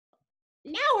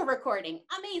Now we're recording.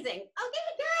 Amazing. Okay,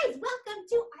 guys, welcome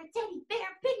to our teddy bear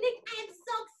picnic. I am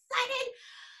so excited.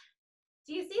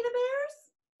 Do you see the bears?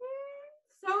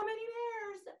 So many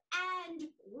bears. And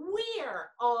we're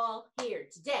all here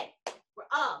today. We're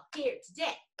all here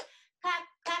today. Clap,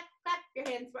 clap, clap your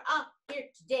hands. We're all here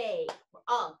today. We're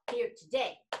all here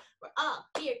today. We're all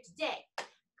here today.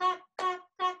 Clap, clap,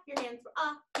 clap your hands. We're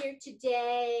all here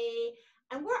today.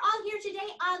 And we're all here today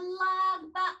on Lag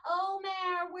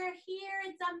BaOmer. We're here.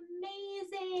 It's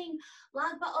amazing.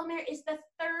 Lag BaOmer is the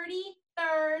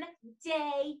 33rd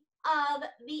day of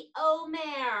the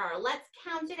Omer. Let's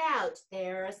count it out.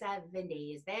 There are 7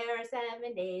 days. There are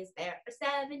 7 days. There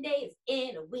are 7 days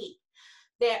in a week.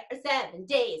 There are 7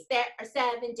 days. There are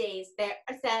 7 days. There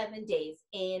are 7 days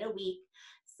in a week.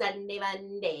 Sunday,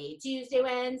 Monday, Tuesday,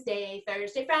 Wednesday,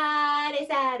 Thursday, Friday,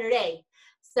 Saturday.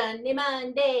 Sunday,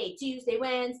 Monday, Tuesday,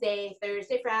 Wednesday,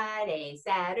 Thursday, Friday,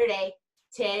 Saturday.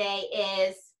 Today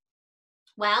is,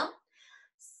 well,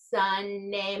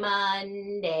 Sunday,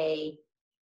 Monday,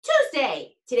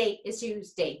 Tuesday. Today is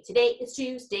Tuesday. Today is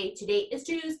Tuesday. Today is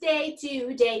Tuesday.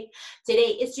 Today.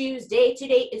 Today is Tuesday.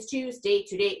 Today is Tuesday.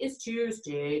 Today is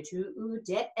Tuesday.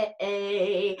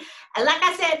 Today. And like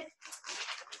I said,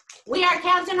 we are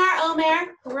counting our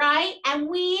Omer, right? And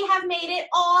we have made it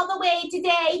all the way to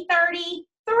day 33.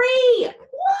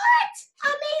 What?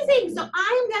 Amazing. So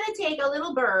I'm going to take a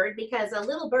little bird because a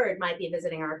little bird might be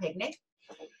visiting our picnic.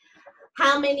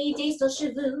 How many days till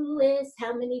Shavuos?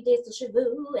 How many days till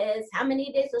Shavuos? How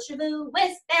many days till Shavuos?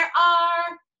 There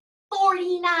are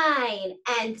 49.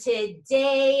 And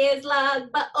today is Lag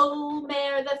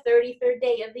BaOmer, the 33rd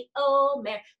day of the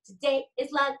Omer. Today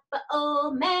is Lag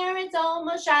BaOmer. It's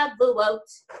almost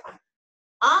Shavuot.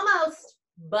 Almost,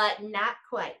 but not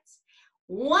quite.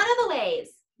 One of the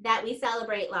ways that we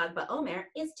celebrate Lag BaOmer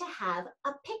is to have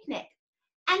a picnic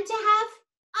and to have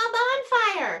a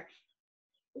bonfire.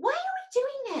 Why are we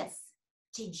doing this?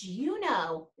 Did you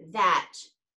know that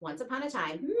once upon a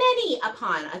time, many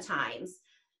upon a times,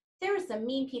 there were some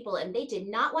mean people and they did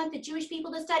not want the Jewish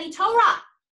people to study Torah?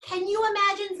 Can you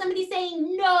imagine somebody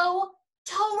saying, no,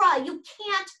 Torah, you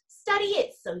can't study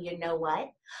it? So you know what?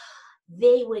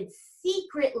 They would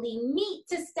secretly meet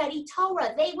to study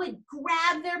Torah. They would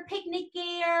grab their picnic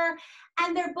gear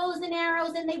and their bows and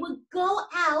arrows and they would go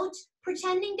out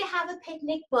pretending to have a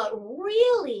picnic, but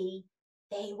really,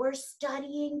 they were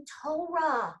studying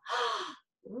Torah.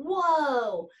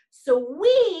 Whoa. So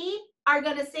we are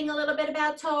going to sing a little bit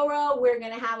about Torah. We're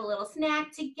going to have a little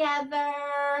snack together,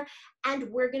 and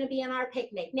we're going to be on our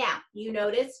picnic. Now, you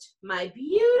noticed my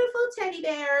beautiful teddy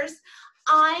bears.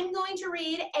 I'm going to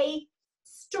read a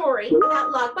story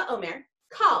about Lag BaOmer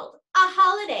called A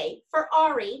Holiday for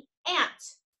Ari Ant.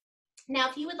 Now,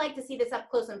 if you would like to see this up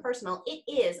close and personal, it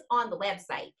is on the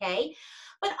website, okay?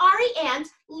 But Ari Ant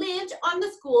lived on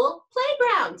the school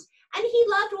playground, and he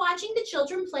loved watching the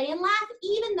children play and laugh,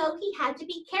 even though he had to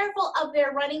be careful of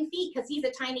their running feet because he's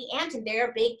a tiny ant and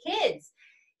they're big kids.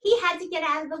 He had to get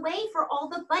out of the way for all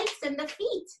the bites in the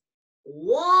feet.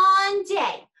 One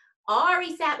day,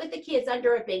 Ari sat with the kids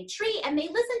under a big tree, and they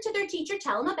listened to their teacher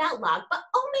tell them about Lag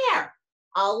BaOmer.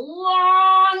 A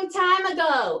long time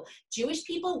ago, Jewish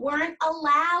people weren't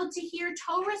allowed to hear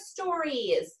Torah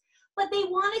stories, but they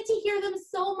wanted to hear them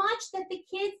so much that the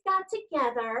kids got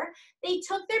together, they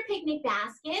took their picnic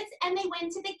baskets, and they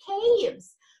went to the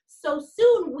caves. So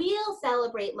soon we'll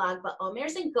celebrate Lag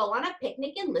BaOmers and go on a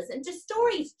picnic and listen to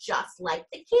stories just like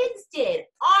the kids did.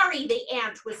 Ari the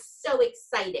ant was so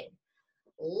excited.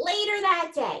 Later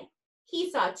that day,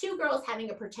 he saw two girls having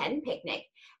a pretend picnic,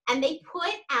 and they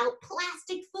put out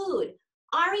plastic food.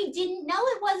 Ari didn't know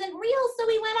it wasn't real, so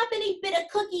he went up and he bit a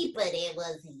cookie, but it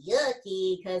was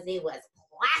yucky because it was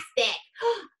plastic.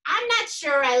 I'm not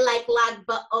sure I like Lag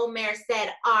BaOmer,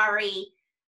 said Ari.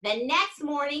 The next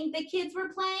morning, the kids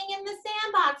were playing in the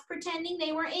sandbox, pretending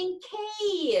they were in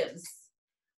caves.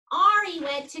 Ari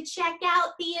went to check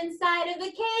out the inside of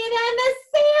the cave, and the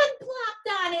sand plopped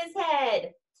on his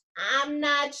head. I'm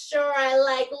not sure I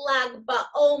like Lag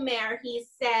BaOmer, he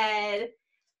said,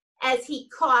 as he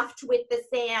coughed with the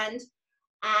sand.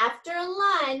 After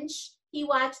lunch, he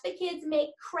watched the kids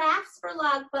make crafts for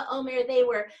Lag BaOmer. They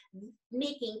were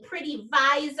making pretty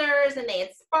visors, and they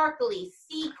had sparkly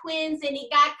sequins, and he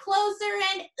got closer,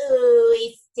 and ooh,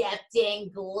 he stepped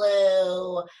in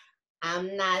glue.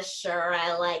 I'm not sure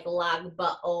I like Lag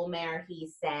BaOmer, he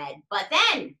said. But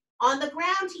then, on the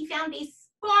ground, he found a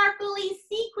sparkly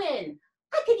sequin.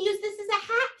 I could use this as a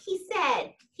hat, he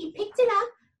said. He picked it up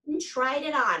and tried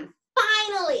it on.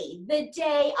 Finally, the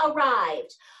day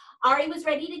arrived. Ari was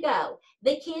ready to go.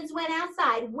 The kids went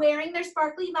outside wearing their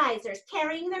sparkly visors,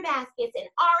 carrying their baskets, and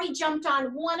Ari jumped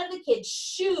on one of the kids'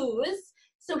 shoes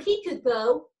so he could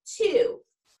go too.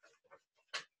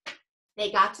 They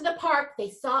got to the park. They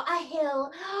saw a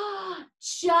hill,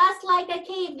 just like a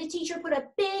cave. The teacher put a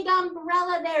big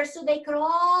umbrella there so they could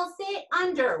all sit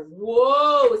under.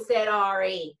 Whoa, said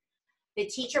Ari. The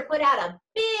teacher put out a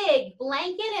big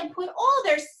blanket and put all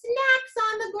their snacks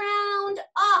on the ground.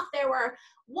 Oh, there were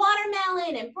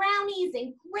watermelon and brownies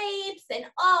and grapes. And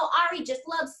oh, Ari just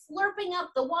loved slurping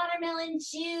up the watermelon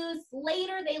juice.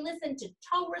 Later, they listened to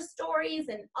Torah stories.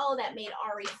 And oh, that made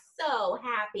Ari so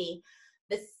happy.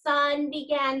 The sun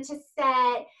began to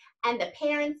set. And the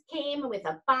parents came with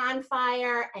a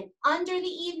bonfire. And under the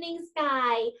evening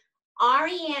sky,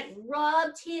 Ari Ant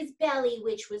rubbed his belly,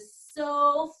 which was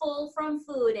so full from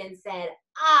food, and said,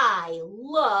 I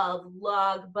love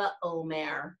Lag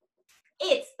BaOmer.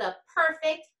 It's the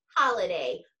perfect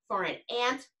holiday for an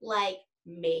ant like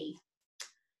me.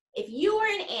 If you were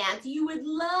an ant, you would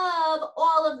love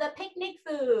all of the picnic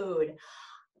food.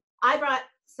 I brought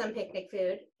some picnic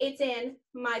food. It's in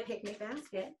my picnic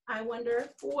basket. I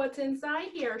wonder what's inside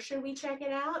here. Should we check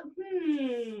it out?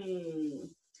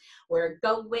 We're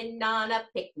going on a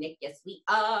picnic, yes we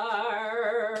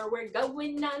are. We're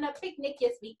going on a picnic,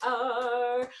 yes we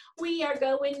are. We are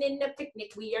going in a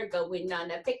picnic, we are going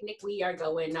on a picnic, we are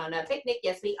going on a picnic,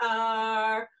 yes we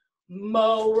are.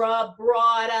 Mora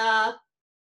brought a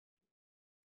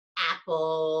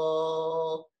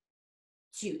apple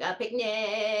to the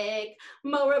picnic.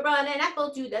 Mora brought an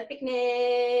apple to the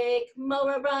picnic.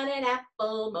 Mora brought an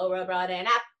apple, Mora brought an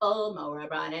apple, Mora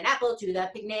brought an apple to the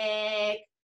picnic.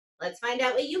 Let's find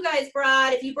out what you guys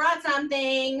brought. If you brought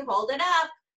something, hold it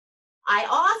up. I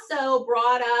also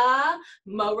brought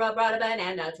Mora brought a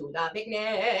banana to the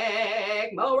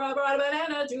picnic. Mora brought a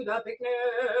banana to the picnic.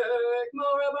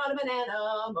 Mora brought a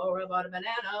banana. Mora brought a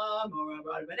banana. Mora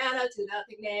brought a banana to the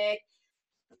picnic.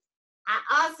 I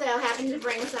also happened to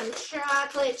bring some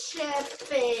chocolate chip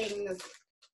things.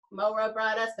 Mora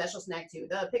brought a special snack to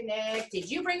the picnic. Did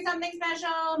you bring something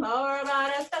special? Mora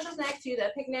brought a special snack to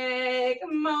the picnic.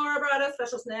 Mora brought a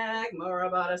special snack. Mora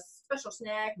brought a special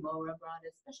snack. Mora brought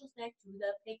a special snack to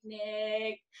the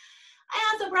picnic.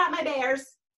 I also brought my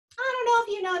bears. I don't know if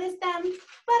you noticed them,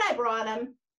 but I brought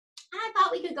them. I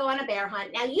thought we could go on a bear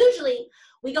hunt. Now, usually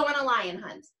we go on a lion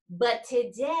hunt, but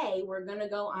today we're going to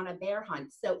go on a bear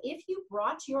hunt. So if you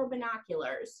brought your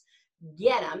binoculars,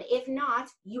 get them. If not,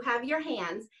 you have your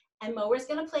hands, and Mora's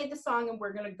going to play the song, and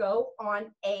we're going to go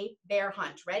on a bear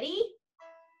hunt. Ready?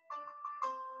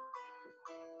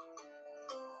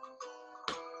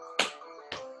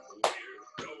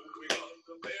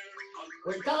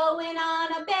 We're going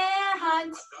on a bear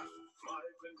hunt.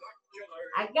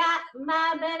 I got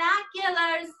my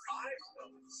binoculars.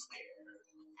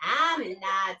 I'm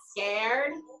not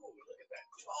scared.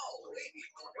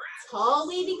 Tall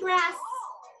wavy grass.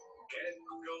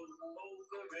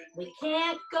 We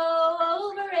can't go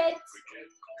over it.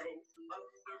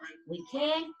 We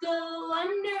can't go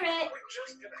under it. We're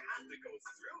just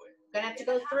gonna have to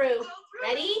go through.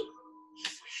 Ready?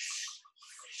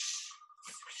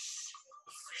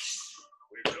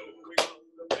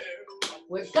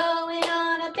 We're going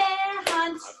on a bear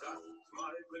hunt.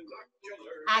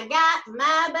 I got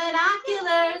my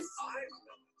binoculars.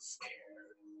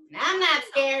 I'm not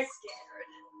scared.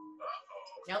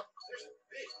 Nope.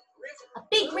 A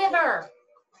big river.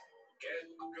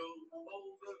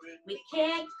 We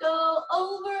can't go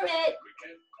over it.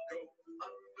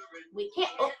 We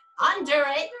can't go under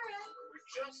it. We're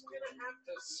just gonna have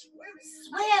to swim.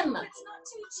 It's not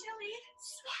too chilly.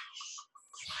 Splash,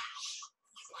 splash,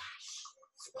 splash,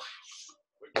 splash.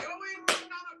 We're going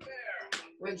on a bear.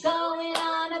 We're going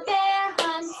on a bear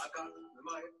hunt.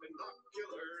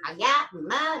 I got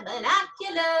my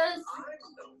binoculars.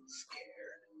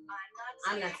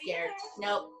 I'm not scared.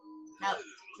 Nope. Nope.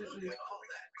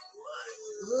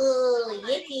 Ooh,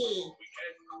 yicky.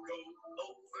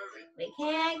 We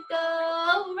can't go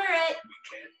over it.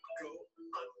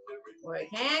 We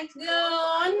can't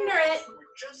go under it.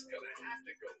 We're just gonna have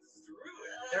to go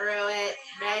through it.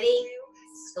 Ready?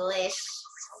 Squish,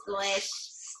 squish,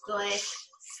 squish,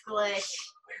 squish.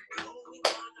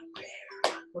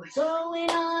 We're going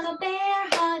on a bear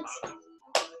hunt.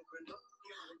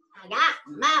 I got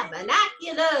my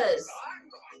binoculars.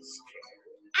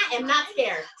 I am not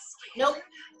scared. Nope.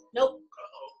 Nope.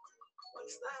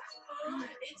 What's that?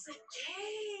 It's a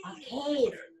cave. A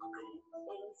cave.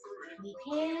 We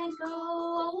can't go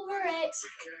over it.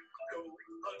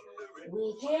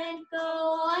 We can't go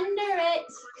under it.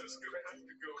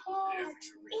 Oh,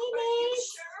 Amy.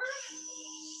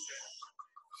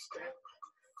 Step,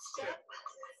 step,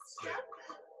 step.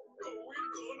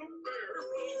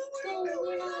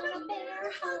 Going on a bear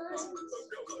hunt. I've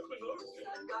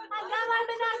I got my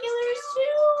binoculars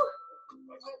too.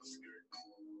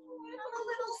 I'm a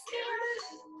little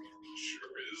scared.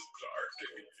 Sure is dark in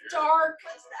here. Dark.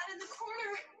 What's that in the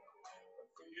corner?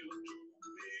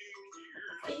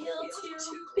 Feel too Feel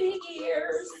two big here. big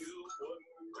ears.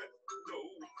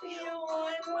 Feel one wet Feel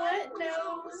one wet nose.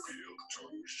 nose. Feel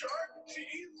two sharp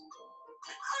teeth.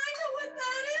 I know what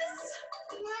that is.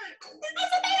 What? It's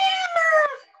a bear!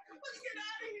 Let's get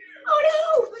out of here. Oh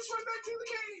no! Let's run back to the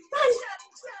cave. Run! Step.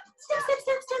 Step, step,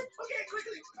 step, step. Okay,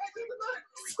 quickly. Back to the mud.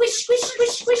 Squish, squish,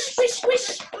 squish, squish, squish,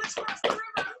 squish. Let's cross the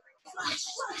river. Splash,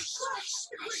 splash, splash,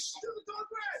 splash. Through the tall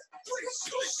grass. Quick,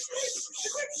 quick, quick,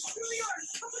 quick. Through the yard.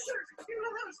 Up the stairs. Into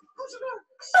the house. Close the door.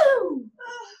 Boom!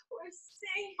 Oh, we're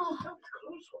safe. Oh,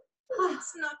 Close one.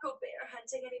 Let's not go bear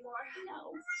hunting anymore.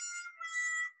 no.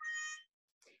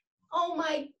 Oh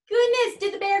my goodness,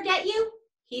 did the bear get you?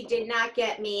 He did not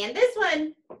get me. And this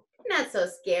one, not so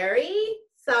scary.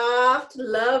 Soft,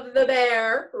 love the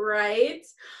bear, right?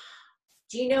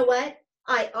 Do you know what?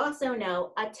 I also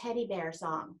know a teddy bear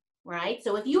song, right?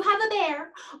 So if you have a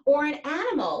bear or an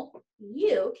animal,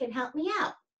 you can help me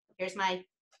out. Here's my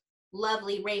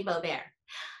lovely rainbow bear.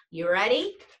 You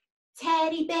ready?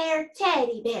 Teddy bear,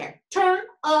 turn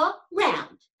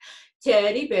around.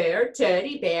 Teddy bear,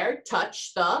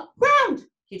 touch the ground.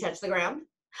 You touch the ground.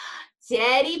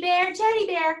 Teddy bear,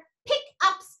 pick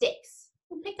up sticks.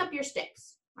 Pick up your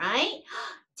sticks, right?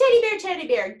 Teddy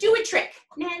bear, do a trick.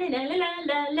 La la la la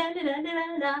la la la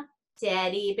la la.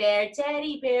 Teddy bear,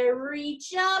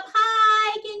 reach up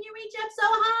high. Can you reach up so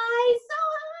high, so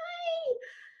high?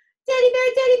 Teddy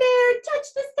bear, touch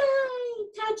the sky,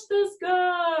 touch the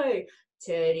sky.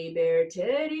 Teddy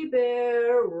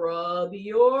bear, rub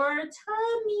your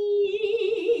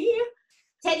tummy.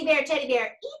 Teddy bear,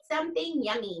 eat something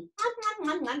yummy.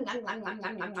 Nom, nom, nom, nom, nom, nom,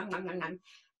 nom, nom, nom, nom, nom, nom.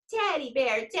 Teddy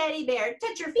bear,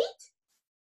 touch your feet.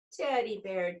 Teddy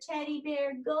bear,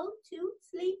 go to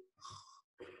sleep.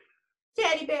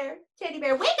 Teddy bear,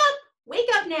 wake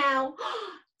up now.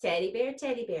 Teddy bear,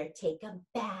 take a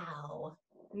bow.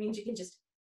 It means you can just,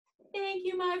 thank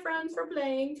you, my friends, for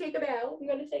playing. Take a bow. I'm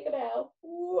going to take a bow.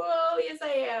 Whoa, yes,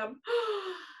 I am.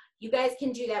 You guys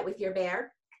can do that with your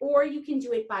bear, or you can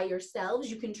do it by yourselves.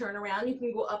 You can turn around. You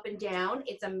can go up and down.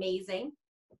 It's amazing.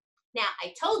 Now,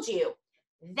 I told you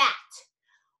that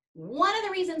one of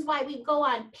the reasons why we go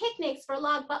on picnics for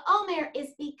Lag BaOmer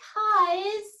is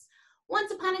because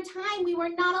once upon a time, we were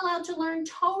not allowed to learn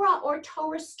Torah or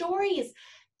Torah stories.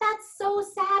 That's so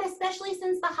sad, especially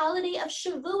since the holiday of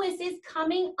Shavuos is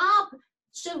coming up.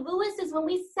 Shavuos is when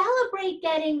we celebrate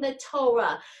getting the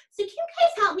Torah. So can you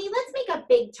guys help me? Let's make a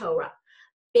big Torah.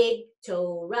 Big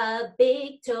Torah,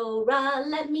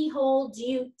 let me hold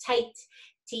you tight.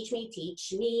 Teach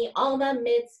me all the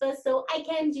mitzvahs so I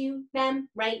can do them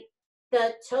right.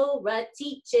 The Torah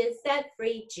teaches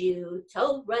every Jew.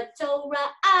 Torah,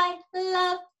 I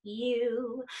love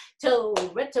you. Torah,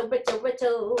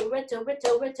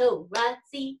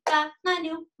 Tzika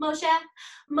Manu Moshe.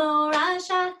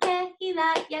 Morasha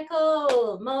Kehilat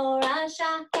Yaakov.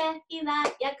 Morasha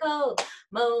Kehilat Yaakov.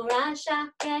 Morasha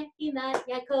Kehilat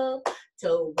Yaakov.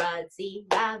 Torah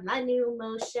Tzika Manu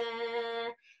Moshe.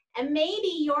 And maybe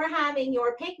you're having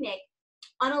your picnic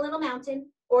on a little mountain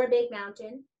or a big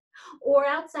mountain, or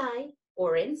outside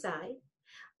or inside.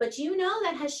 But you know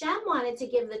that Hashem wanted to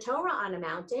give the Torah on a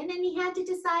mountain, and he had to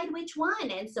decide which one.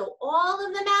 And so all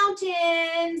of the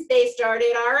mountains, they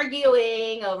started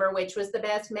arguing over which was the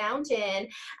best mountain.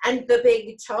 And the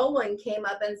big tall one came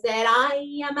up and said, I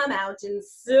am a mountain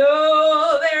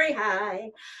so very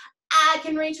high. I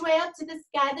can reach way up to the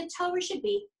sky. The Torah should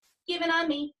be given on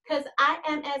me, because I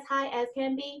am as high as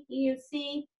can be, you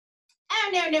see. Oh,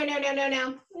 no.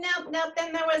 Nope.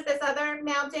 Then there was this other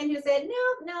mountain who said,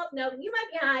 no, you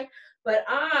might be high, but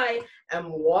I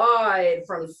am wide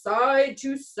from side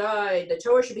to side. The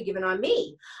Torah should be given on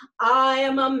me. I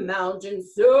am a mountain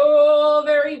so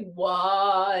very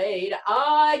wide.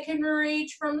 I can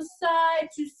reach from side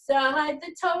to side.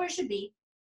 The Torah should be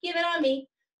given on me,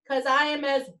 because I am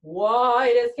as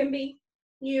wide as can be.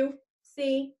 You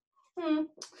see. Little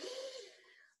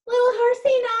Har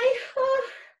Sinai.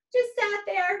 Just sat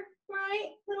there, right?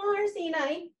 Little Har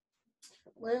Sinai.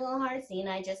 Little Har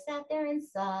Sinai just sat there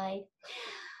inside.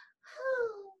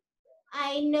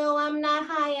 I know I'm not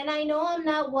high and I know I'm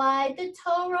not wide. The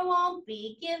Torah won't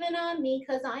be given on me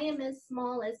because I am as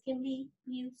small as can be,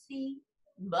 you see.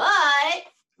 But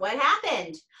what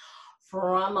happened?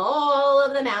 From all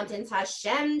of the mountains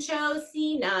Hashem chose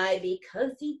Sinai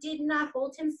because he did not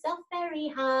hold himself very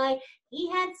high.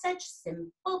 He had such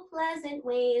simple, pleasant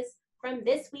ways. From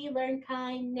this we learn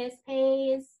kindness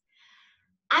pays.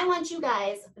 I want you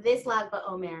guys, this Lag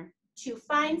BaOmer, to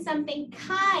find something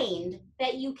kind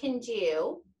that you can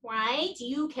do, right?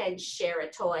 You can share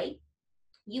a toy.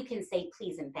 You can say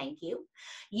please and thank you.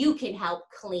 You can help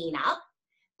clean up.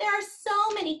 There are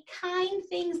so many kind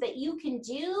things that you can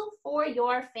do for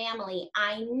your family.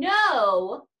 I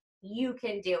know you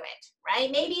can do it,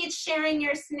 right? Maybe it's sharing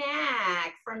your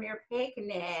snack from your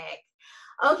picnic.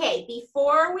 Okay,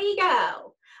 before we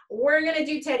go, we're gonna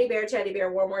do teddy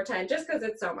bear one more time just because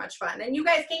it's so much fun. And you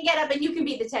guys can get up and you can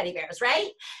be the teddy bears, right?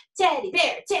 Teddy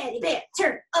bear,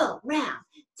 turn around.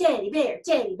 Teddy bear,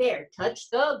 touch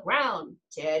the ground.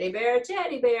 Teddy bear,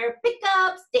 pick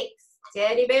up sticks.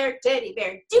 Teddy bear,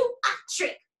 do a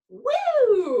trick.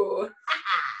 Woo!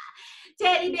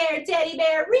 Teddy bear,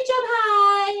 reach up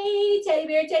high. Teddy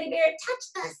bear, touch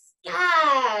the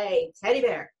sky. Teddy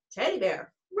bear,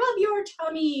 rub your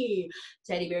tummy.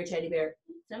 Teddy bear,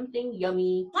 eat something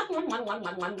yummy.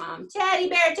 Teddy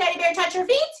bear, touch your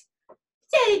feet.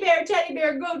 Teddy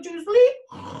bear, go to sleep.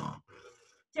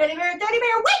 Teddy bear,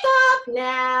 wake up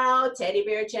now. Teddy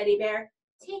bear,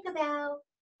 take a bow.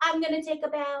 I'm gonna take a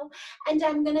bow and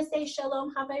I'm gonna say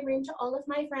Shalom Havayrim to all of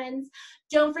my friends.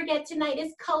 Don't forget tonight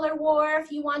is Color War.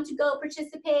 If you want to go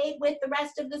participate with the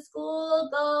rest of the school,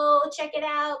 go check it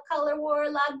out. Color War,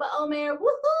 Lag BaOmer,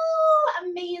 woohoo,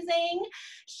 amazing.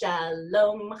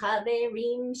 Shalom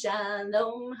Havayrim,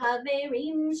 Shalom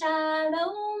Havayrim,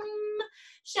 Shalom,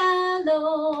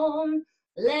 Shalom.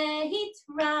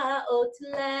 Lehitraot,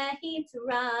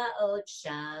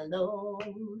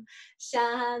 shalom,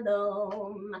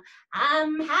 shalom.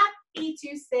 I'm happy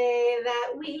to say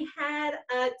that we had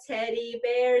a teddy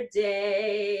bear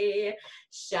day.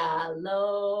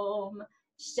 Shalom,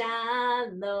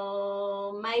 shalom.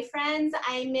 My friends,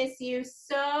 I miss you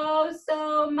so,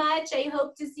 so much. I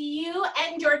hope to see you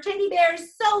and your teddy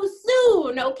bears so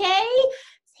soon, okay?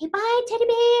 Say bye, teddy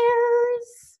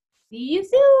bears. See you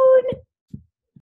soon.